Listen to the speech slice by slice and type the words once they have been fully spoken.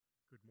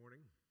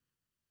morning.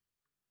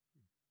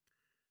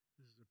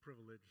 This is a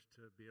privilege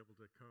to be able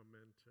to come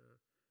and to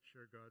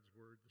share God's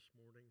word this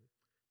morning.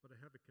 But I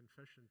have a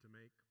confession to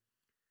make.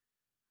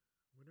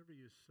 Whenever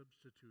you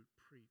substitute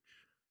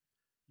preach,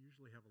 you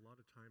usually have a lot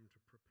of time to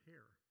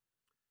prepare.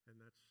 And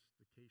that's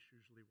the case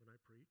usually when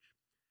I preach.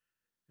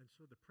 And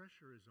so the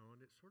pressure is on.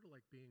 It's sort of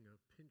like being a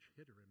pinch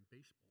hitter in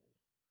baseball.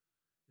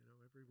 You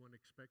know, everyone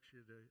expects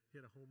you to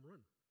hit a home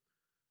run.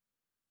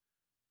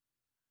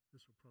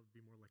 This will probably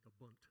be more like a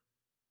bunt.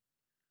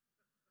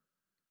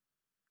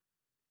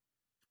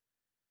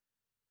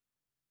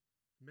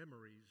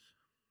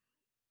 Memories,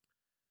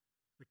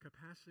 the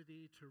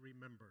capacity to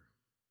remember.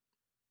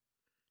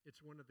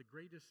 It's one of the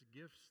greatest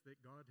gifts that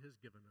God has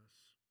given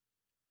us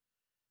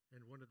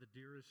and one of the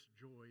dearest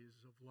joys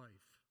of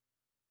life.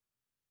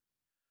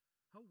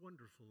 How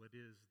wonderful it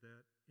is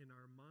that in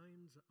our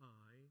mind's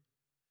eye,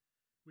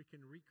 we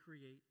can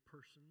recreate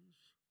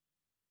persons,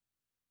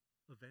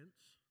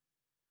 events,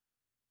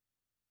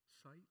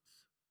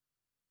 sights,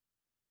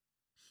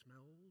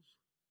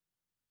 smells,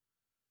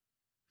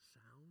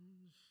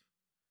 sounds,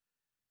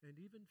 and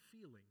even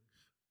feelings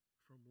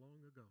from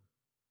long ago.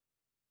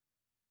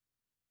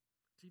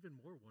 It's even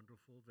more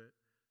wonderful that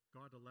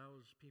God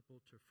allows people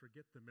to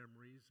forget the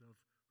memories of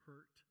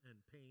hurt and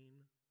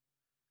pain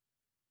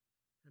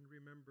and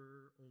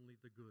remember only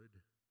the good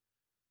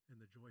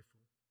and the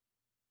joyful.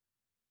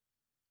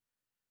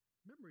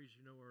 Memories,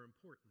 you know, are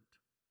important,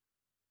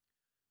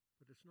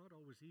 but it's not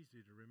always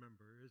easy to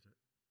remember, is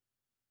it?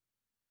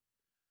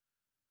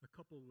 A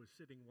couple was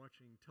sitting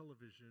watching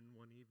television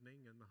one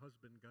evening, and the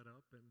husband got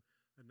up and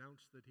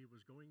announced that he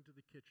was going to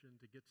the kitchen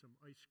to get some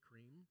ice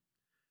cream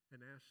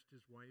and asked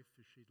his wife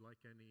if she'd like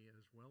any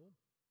as well.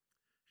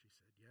 She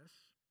said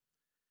yes.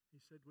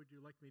 He said, "Would you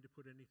like me to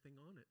put anything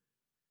on it?"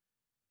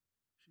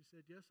 She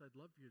said, "Yes, I'd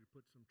love you to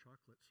put some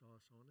chocolate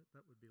sauce on it.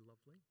 That would be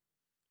lovely."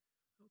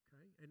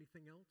 "Okay,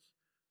 anything else?"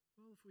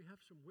 "Well, if we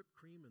have some whipped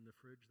cream in the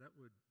fridge, that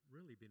would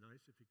really be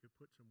nice if you could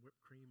put some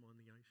whipped cream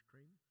on the ice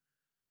cream."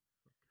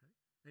 "Okay.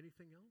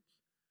 Anything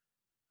else?"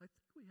 "I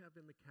think we have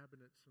in the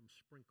cabinet some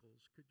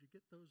sprinkles. Could you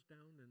get those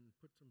down and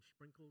put some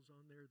sprinkles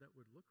on there? That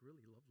would look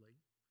really lovely."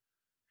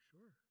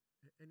 "Sure.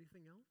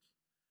 Anything else?"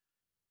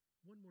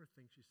 "One more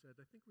thing," she said.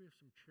 "I think we have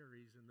some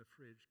cherries in the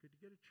fridge. Could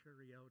you get a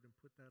cherry out and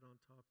put that on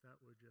top?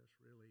 That would just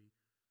really,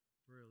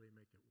 really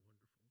make it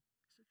wonderful."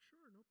 He said,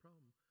 "Sure, no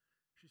problem."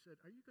 She said,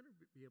 "Are you going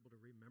to be able to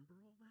remember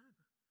all that?"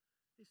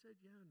 He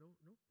said, "Yeah, no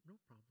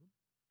problem."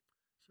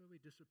 So he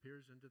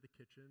disappears into the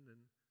kitchen,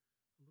 and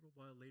a little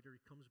while later, he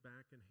comes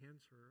back and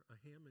hands her a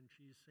ham and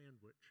cheese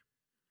sandwich.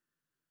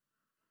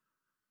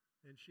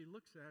 And she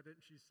looks at it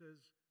and she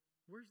says,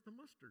 "Where's the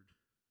mustard?"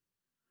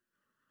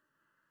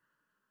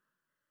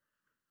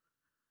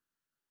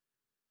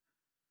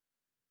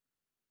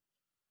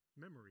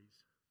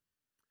 Memories.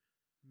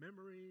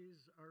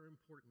 Memories are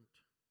important.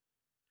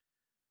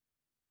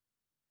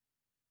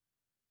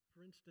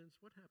 For instance,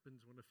 what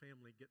happens when a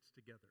family gets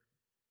together?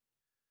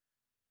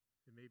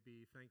 It may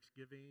be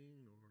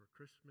Thanksgiving or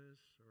Christmas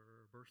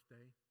or a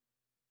birthday.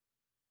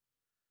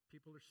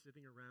 People are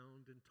sitting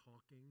around and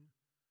talking,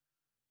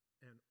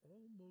 and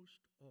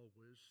almost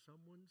always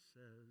someone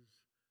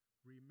says,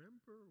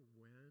 "Remember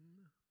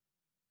when?"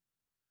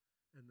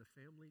 And the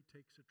family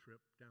takes a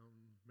trip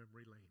down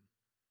memory lane.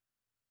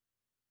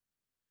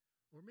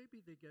 Or maybe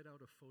they get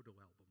out a photo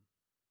album,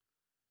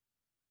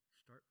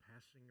 start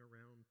passing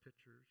around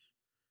pictures.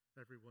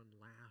 Everyone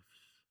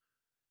laughs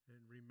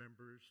and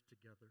remembers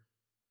together.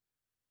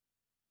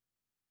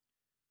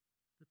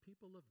 The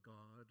people of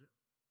God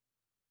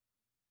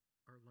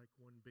are like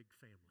one big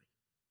family.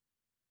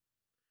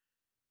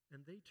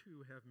 And they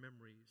too have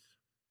memories,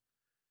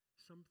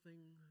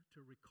 something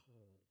to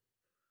recall.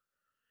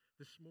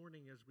 This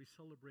morning, as we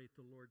celebrate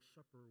the Lord's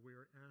Supper, we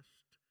are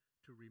asked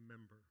to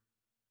remember.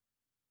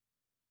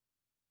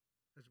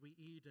 As we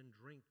eat and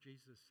drink,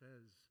 Jesus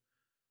says,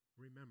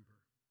 "Remember.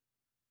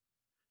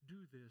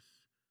 Do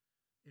this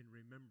in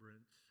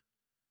remembrance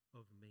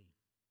of me."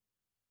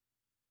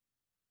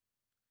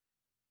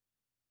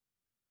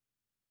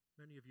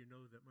 Many of you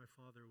know that my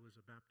father was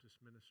a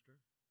Baptist minister.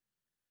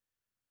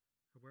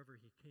 However,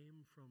 he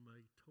came from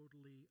a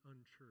totally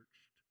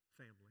unchurched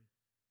family.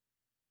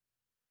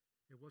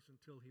 It wasn't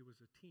until he was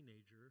a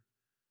teenager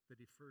that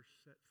he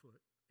first set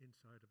foot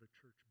inside of a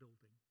church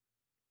building.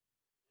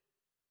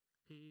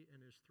 He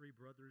and his three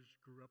brothers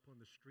grew up on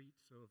the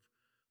streets of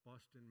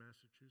Boston,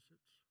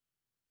 Massachusetts.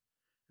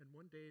 And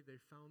one day they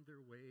found their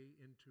way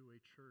into a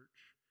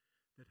church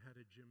that had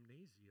a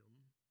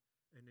gymnasium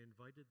and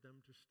invited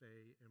them to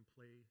stay and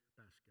play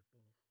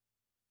basketball.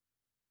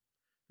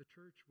 The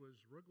church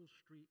was Ruggles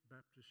Street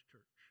Baptist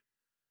Church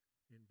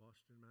in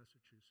Boston,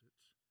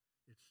 Massachusetts.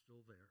 It's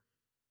still there.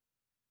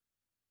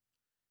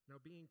 Now,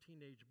 being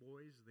teenage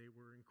boys, they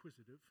were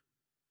inquisitive.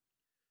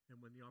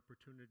 And when the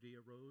opportunity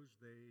arose,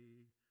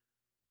 they,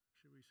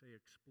 should we say,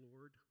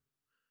 explored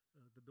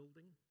the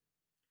building.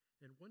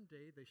 And one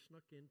day they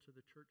snuck into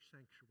the church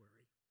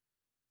sanctuary.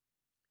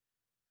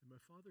 And my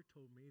father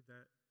told me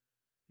that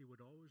he would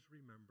always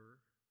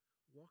remember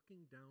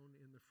walking down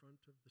in the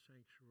front of the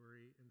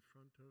sanctuary, in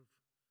front of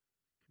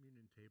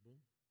communion table,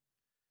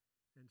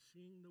 and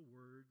seeing the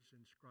words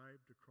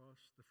inscribed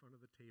across the front of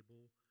the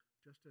table,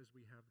 just as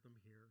we have them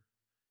here,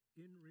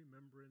 in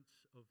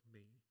remembrance of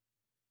me,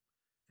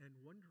 and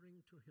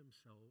wondering to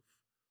himself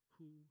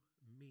who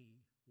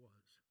me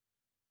was.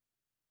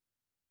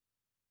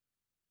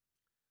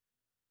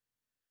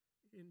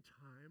 In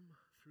time,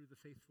 through the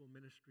faithful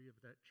ministry of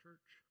that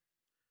church,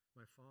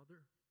 my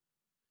father,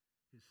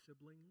 his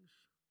siblings,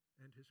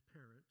 and his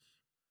parents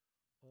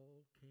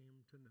all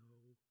came to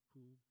know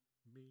who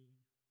me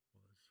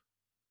was.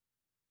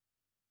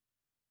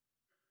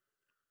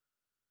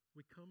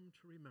 We come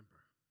to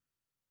remember.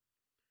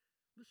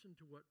 Listen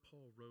to what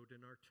Paul wrote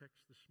in our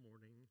text this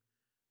morning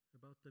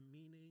about the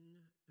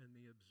meaning and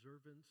the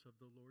observance of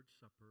the Lord's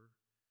Supper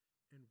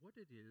and what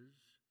it is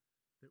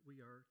that we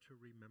are to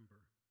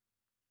remember.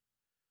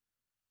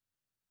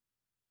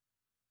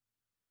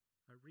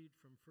 I read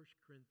from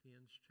 1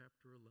 Corinthians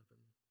chapter 11.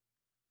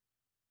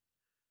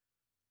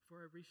 For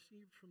I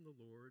received from the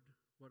Lord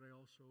what I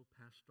also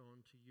passed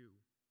on to you.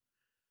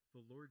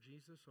 The Lord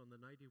Jesus, on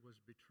the night he was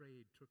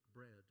betrayed, took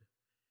bread,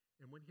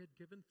 and when he had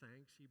given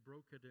thanks, he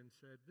broke it and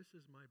said, "This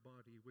is my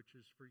body, which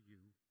is for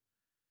you.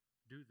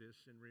 Do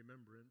this in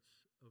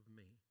remembrance of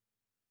me."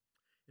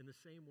 In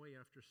the same way,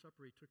 after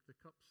supper, he took the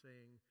cup,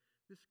 saying,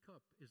 "This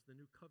cup is the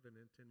new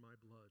covenant in my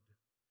blood.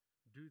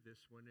 Do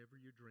this whenever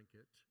you drink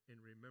it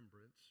in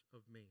remembrance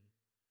of me.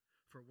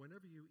 For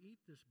whenever you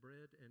eat this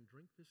bread and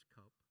drink this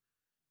cup,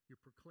 you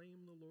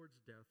proclaim the Lord's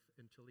death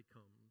until he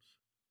comes.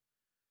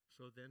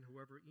 So then,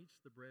 whoever eats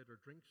the bread or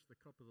drinks the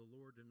cup of the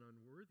Lord in an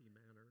unworthy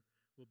manner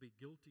will be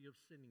guilty of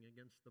sinning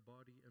against the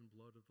body and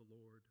blood of the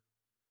Lord.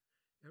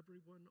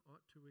 Everyone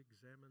ought to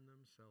examine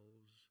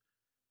themselves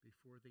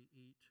before they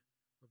eat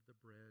of the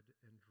bread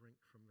and drink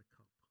from the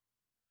cup.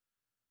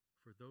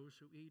 For those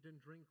who eat and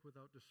drink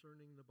without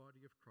discerning the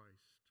body of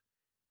Christ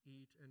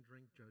eat and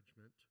drink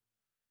judgment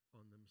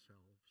on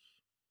themselves.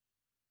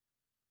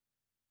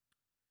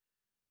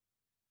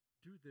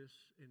 Do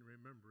this in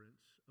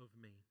remembrance of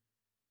me."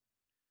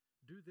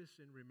 Do this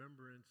in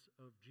remembrance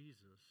of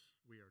Jesus,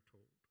 we are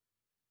told.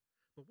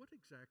 But what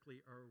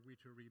exactly are we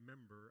to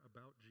remember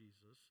about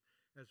Jesus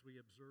as we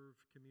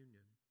observe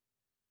communion?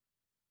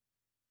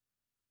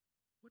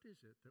 What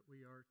is it that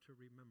we are to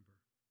remember?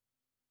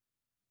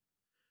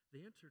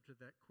 The answer to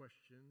that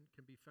question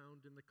can be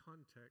found in the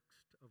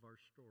context of our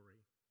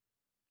story.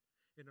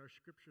 In our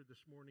scripture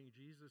this morning,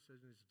 Jesus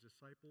and his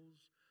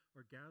disciples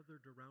are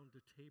gathered around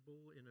a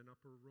table in an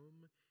upper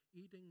room,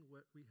 eating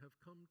what we have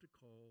come to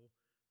call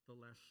the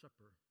Last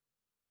Supper.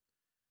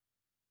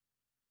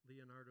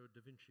 Leonardo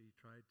da Vinci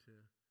tried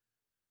to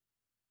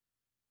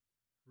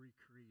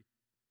recreate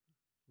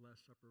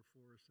Last Supper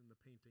for us in the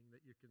painting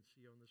that you can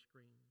see on the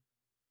screen.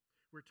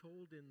 We're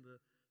told in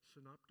the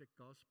Synoptic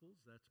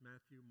Gospels, that's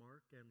Matthew,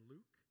 Mark, and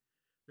Luke,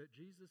 that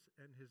Jesus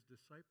and his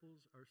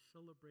disciples are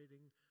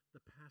celebrating the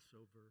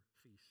Passover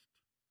feast.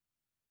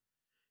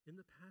 In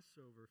the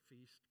Passover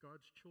feast,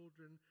 God's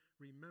children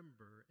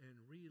remember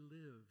and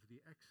relive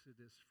the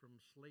exodus from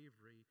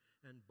slavery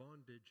and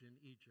bondage in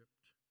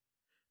Egypt.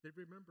 They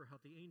remember how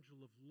the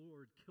angel of the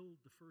Lord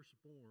killed the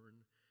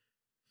firstborn,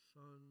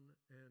 son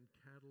and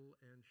cattle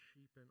and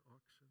sheep and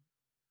oxen.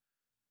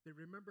 They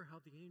remember how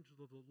the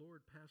angel of the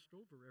Lord passed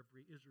over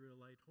every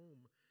Israelite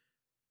home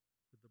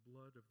with the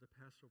blood of the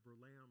Passover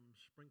lamb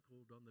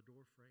sprinkled on the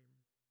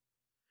doorframe.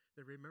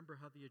 They remember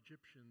how the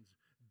Egyptians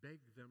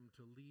begged them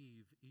to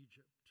leave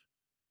Egypt.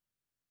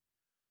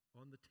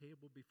 On the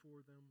table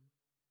before them,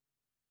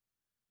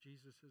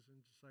 Jesus and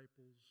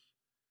disciples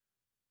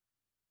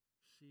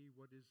see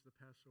what is the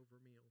Passover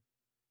meal.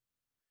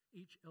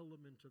 Each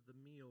element of the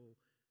meal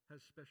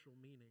has special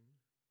meaning.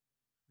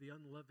 The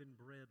unleavened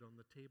bread on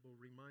the table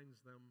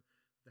reminds them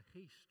the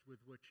haste with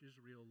which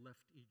Israel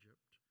left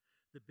Egypt.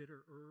 The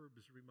bitter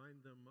herbs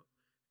remind them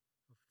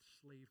of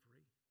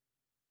slavery.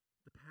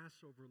 The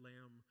Passover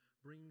lamb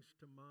brings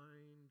to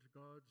mind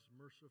God's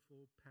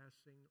merciful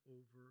passing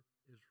over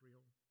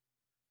Israel.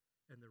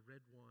 And the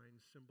red wine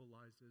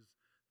symbolizes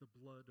the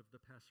blood of the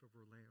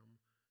Passover lamb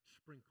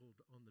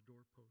sprinkled on the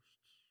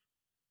doorposts.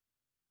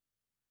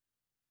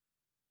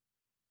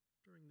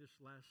 During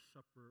this Last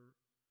Supper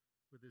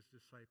with his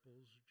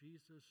disciples,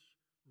 Jesus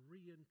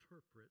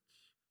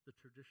reinterprets the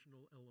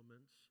traditional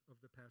elements of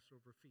the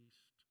Passover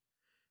feast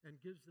and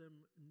gives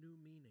them new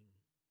meaning.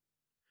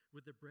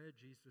 With the bread,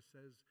 Jesus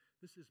says,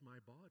 "This is my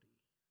body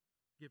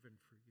given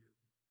for you."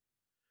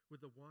 With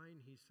the wine,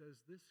 he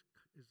says, "This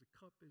is a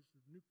cup, is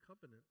the new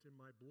covenant in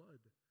my blood,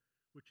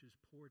 which is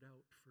poured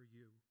out for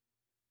you."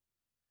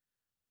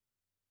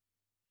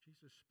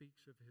 Jesus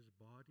speaks of his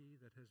body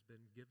that has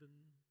been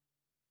given,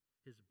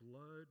 his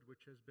blood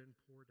which has been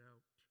poured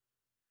out.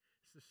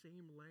 It's the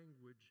same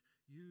language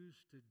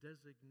used to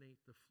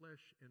designate the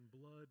flesh and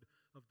blood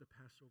of the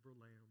Passover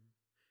lamb.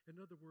 In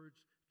other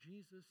words,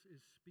 Jesus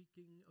is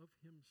speaking of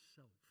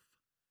himself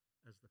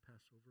as the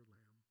Passover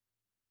lamb.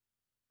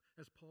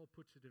 As Paul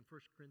puts it in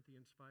 1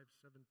 Corinthians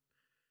 5:7,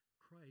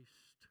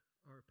 Christ,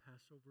 our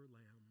Passover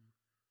lamb,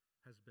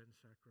 has been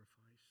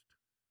sacrificed.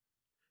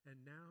 And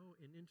now,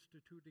 in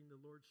instituting the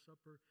Lord's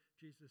Supper,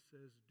 Jesus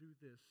says, do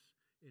this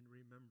in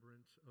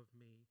remembrance of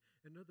me.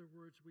 In other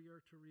words, we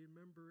are to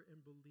remember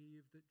and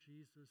believe that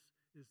Jesus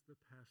is the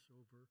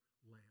Passover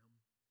lamb.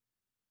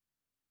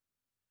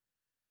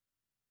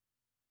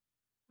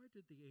 Why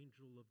did the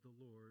angel of the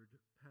Lord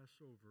pass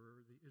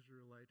over the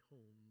Israelite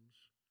homes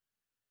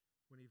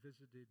when he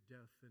visited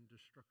death and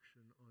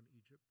destruction on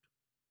Egypt?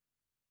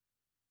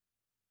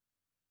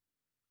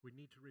 We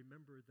need to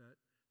remember that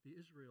the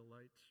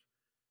Israelites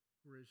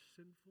were as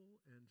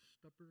sinful and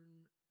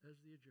stubborn as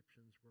the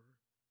Egyptians were.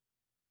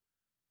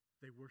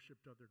 They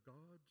worshipped other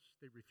gods.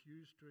 They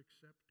refused to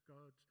accept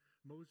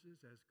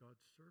Moses as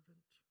God's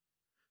servant.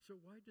 So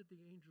why did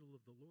the angel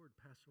of the Lord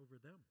pass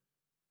over them?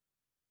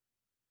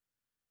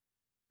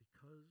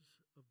 Because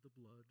of the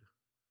blood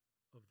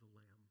of the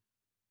Lamb.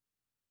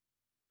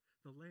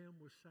 The Lamb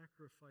was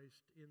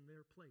sacrificed in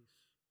their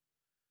place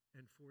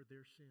and for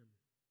their sin.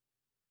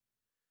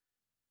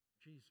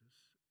 Jesus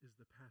is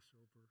the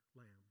Passover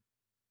Lamb.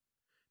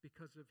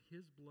 Because of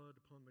his blood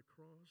upon the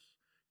cross,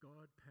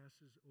 God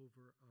passes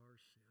over our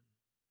sin.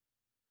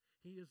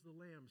 He is the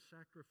Lamb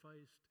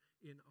sacrificed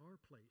in our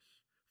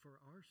place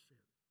for our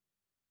sin.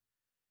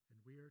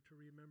 And we are to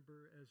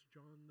remember, as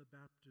John the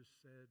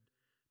Baptist said,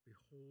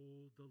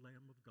 behold the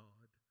Lamb of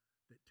God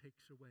that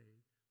takes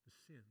away the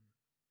sin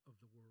of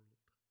the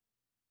world.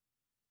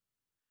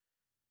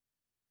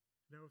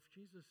 Now, if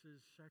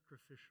Jesus'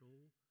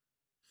 sacrificial,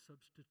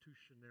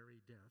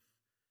 substitutionary death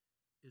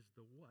is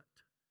the what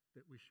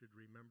that we should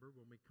remember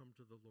when we come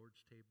to the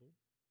Lord's table,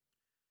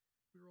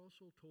 we're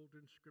also told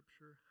in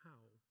Scripture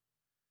how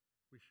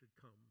we should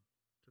come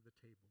to the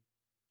table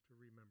to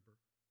remember.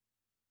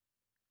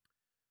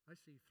 I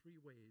see three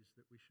ways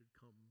that we should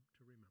come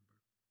to remember.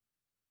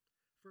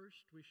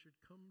 First, we should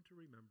come to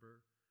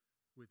remember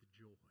with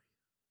joy.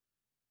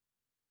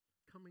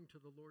 Coming to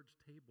the Lord's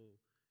table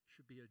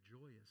should be a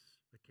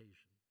joyous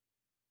occasion.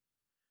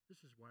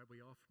 This is why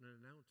we often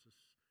announce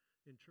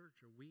in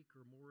church a week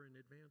or more in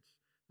advance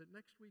that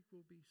next week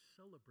we'll be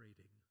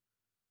celebrating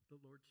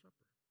the Lord's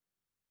Supper.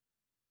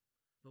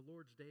 The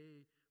Lord's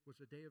Day was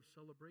a day of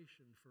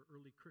celebration for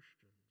early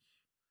Christians.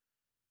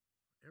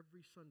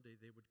 Every Sunday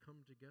they would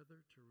come together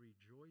to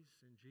rejoice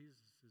in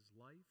Jesus'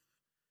 life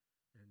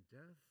and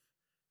death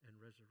and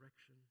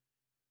resurrection.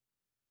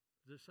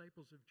 The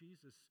disciples of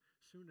Jesus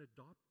soon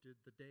adopted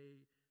the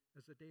day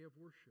as a day of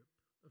worship,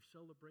 of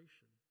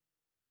celebration.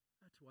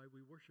 That's why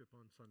we worship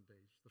on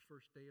Sundays, the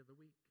first day of the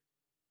week.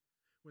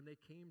 When they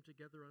came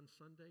together on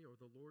Sunday or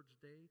the Lord's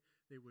Day,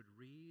 they would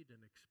read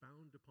and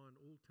expound upon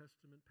Old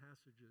Testament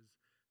passages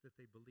that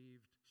they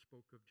believed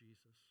spoke of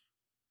Jesus.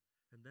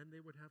 And then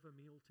they would have a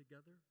meal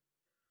together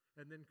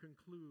and then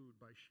conclude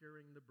by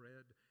sharing the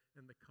bread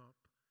and the cup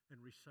and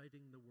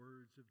reciting the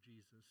words of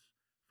Jesus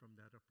from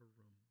that upper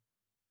room.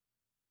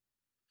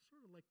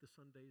 Sort of like the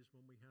Sundays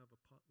when we have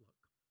a potluck.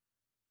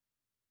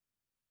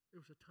 It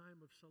was a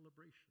time of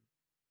celebration,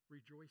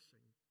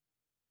 rejoicing.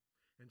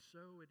 And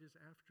so it is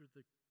after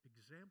the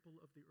example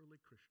of the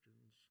early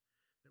Christians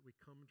that we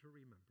come to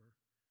remember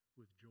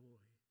with joy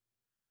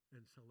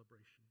and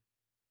celebration.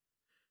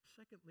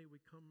 Secondly, we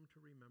come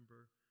to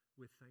remember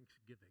with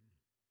thanksgiving.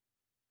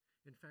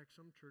 In fact,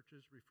 some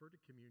churches refer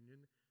to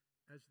communion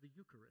as the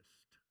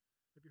Eucharist.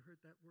 Have you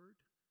heard that word?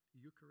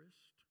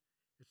 Eucharist.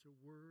 It's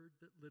a word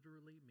that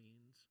literally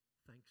means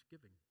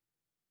thanksgiving.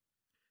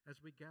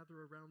 As we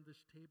gather around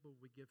this table,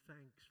 we give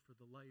thanks for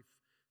the life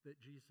that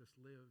Jesus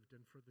lived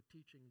and for the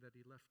teaching that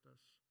he left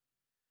us.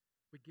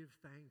 We give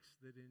thanks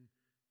that in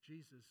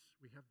Jesus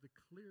we have the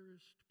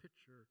clearest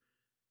picture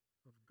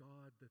of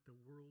God that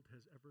the world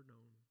has ever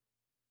known.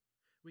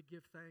 We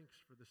give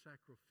thanks for the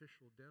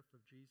sacrificial death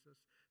of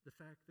Jesus, the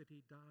fact that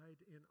he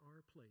died in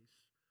our place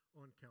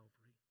on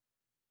Calvary.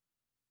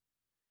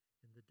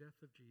 In the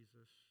death of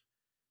Jesus,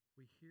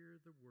 we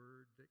hear the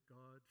word that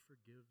God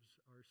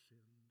forgives our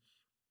sins.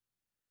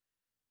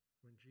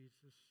 When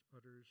Jesus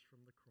utters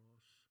from the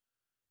cross,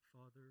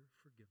 Father,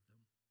 forgive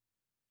them,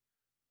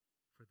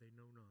 for they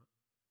know not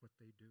what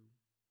they do.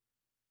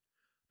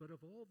 But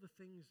of all the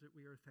things that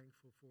we are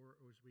thankful for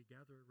as we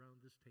gather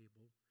around this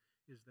table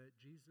is that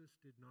Jesus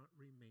did not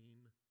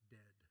remain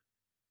dead.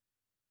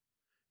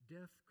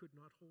 Death could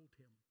not hold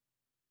him.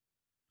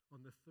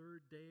 On the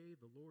third day,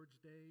 the Lord's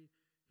Day,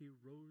 he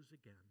rose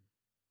again.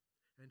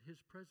 And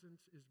his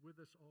presence is with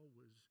us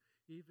always,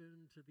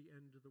 even to the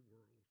end of the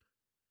world.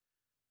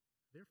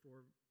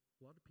 Therefore,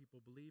 a lot of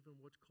people believe in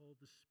what's called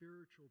the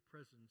spiritual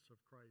presence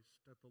of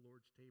Christ at the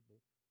Lord's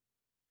table.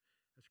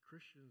 As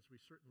Christians,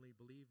 we certainly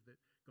believe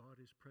that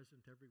God is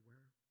present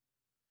everywhere.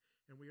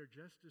 And we are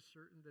just as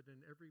certain that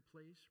in every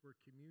place where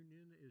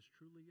communion is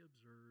truly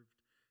observed,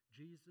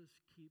 Jesus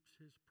keeps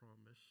his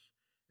promise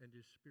and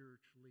is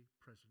spiritually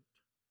present.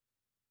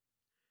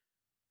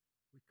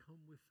 We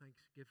come with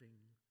thanksgiving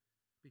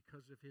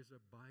because of his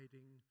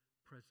abiding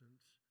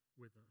presence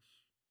with us.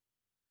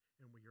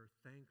 And we are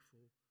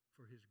thankful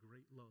for his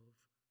great love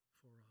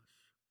for us.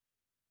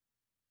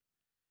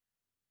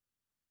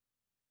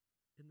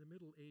 In the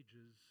Middle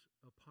Ages,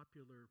 a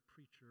popular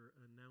preacher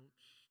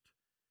announced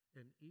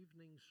an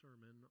evening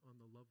sermon on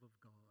the love of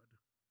God.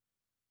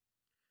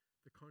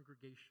 The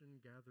congregation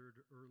gathered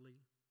early.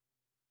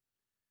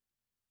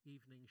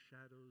 Evening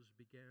shadows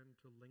began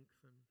to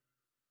lengthen.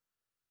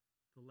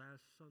 The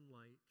last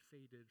sunlight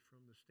faded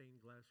from the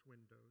stained glass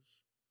windows.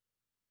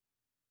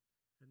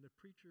 And the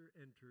preacher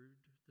entered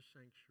the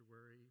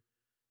sanctuary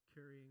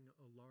carrying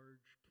a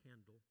large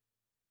candle.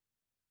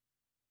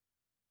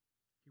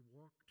 He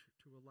walked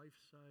to a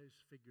life-size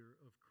figure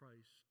of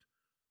Christ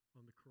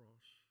on the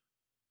cross.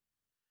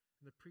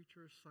 And the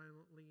preacher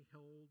silently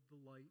held the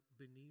light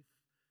beneath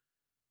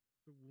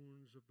the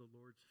wounds of the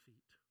Lord's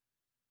feet.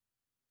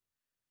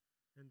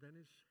 And then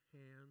his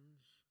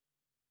hands,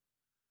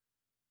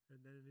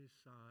 and then his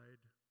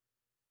side,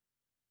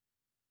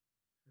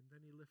 and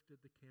then he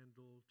lifted the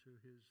candle to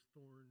his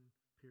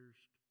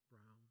thorn-pierced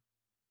brow.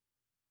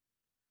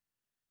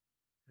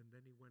 And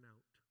then he went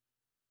out.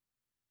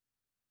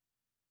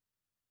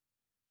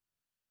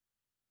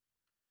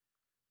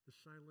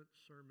 The silent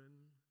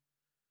sermon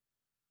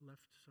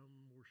left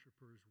some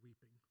worshipers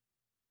weeping.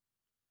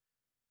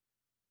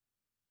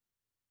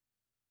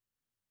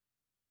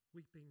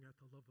 Weeping at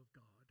the love of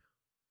God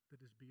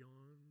that is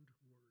beyond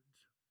words.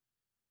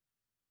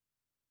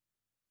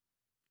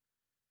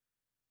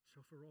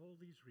 So for all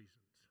these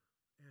reasons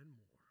and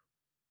more,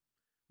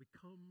 we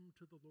come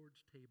to the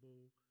Lord's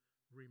table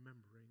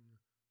remembering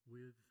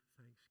with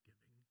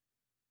thanksgiving.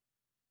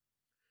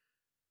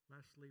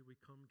 Lastly, we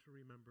come to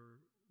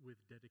remember with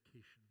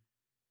dedication.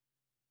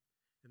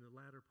 In the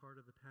latter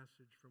part of the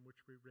passage from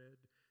which we read,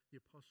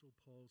 the Apostle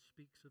Paul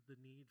speaks of the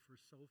need for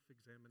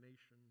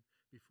self-examination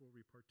before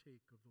we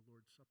partake of the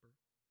Lord's Supper.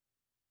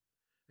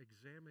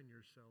 Examine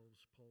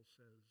yourselves, Paul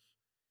says,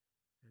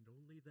 and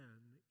only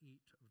then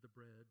eat of the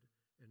bread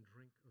and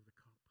drink of the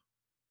cup.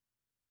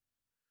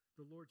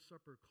 The Lord's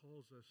Supper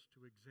calls us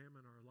to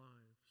examine our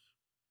lives,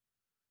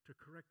 to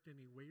correct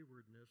any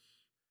waywardness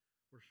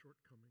or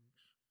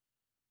shortcomings.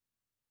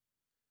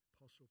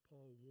 Apostle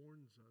Paul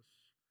warns us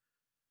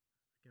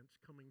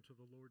against coming to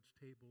the Lord's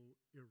table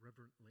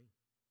irreverently.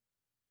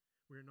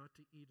 We are not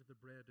to eat of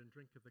the bread and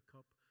drink of the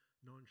cup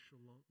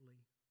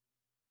nonchalantly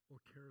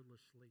or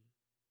carelessly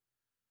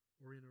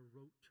or in a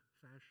rote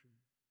fashion,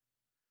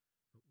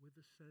 but with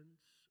a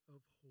sense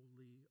of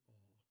holy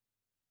awe.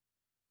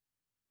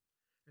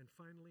 And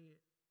finally,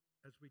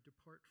 as we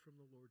depart from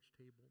the Lord's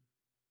table,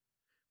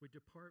 we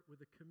depart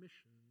with a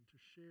commission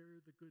to share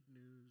the good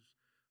news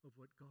of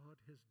what God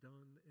has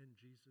done in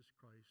Jesus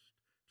Christ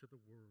to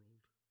the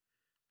world.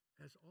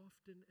 As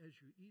often as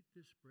you eat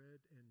this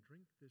bread and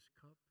drink this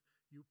cup,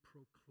 you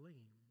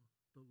proclaim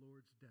the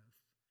Lord's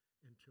death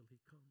until he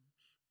comes.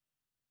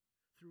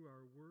 Through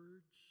our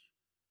words,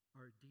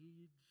 our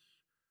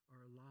deeds,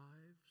 our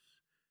lives,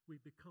 we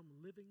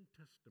become living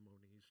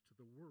testimonies to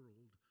the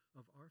world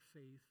of our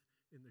faith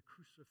in the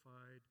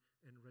crucified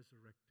and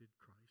resurrected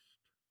Christ.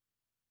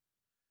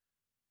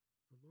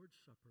 The Lord's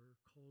Supper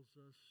calls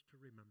us to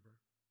remember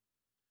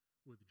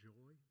with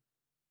joy,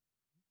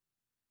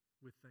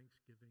 with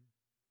thanksgiving,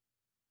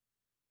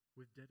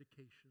 with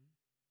dedication,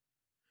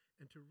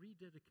 and to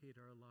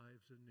rededicate our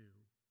lives anew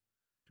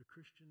to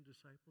Christian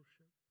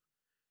discipleship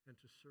and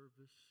to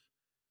service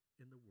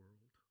in the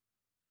world.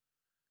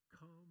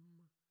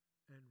 Come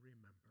and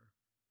remember.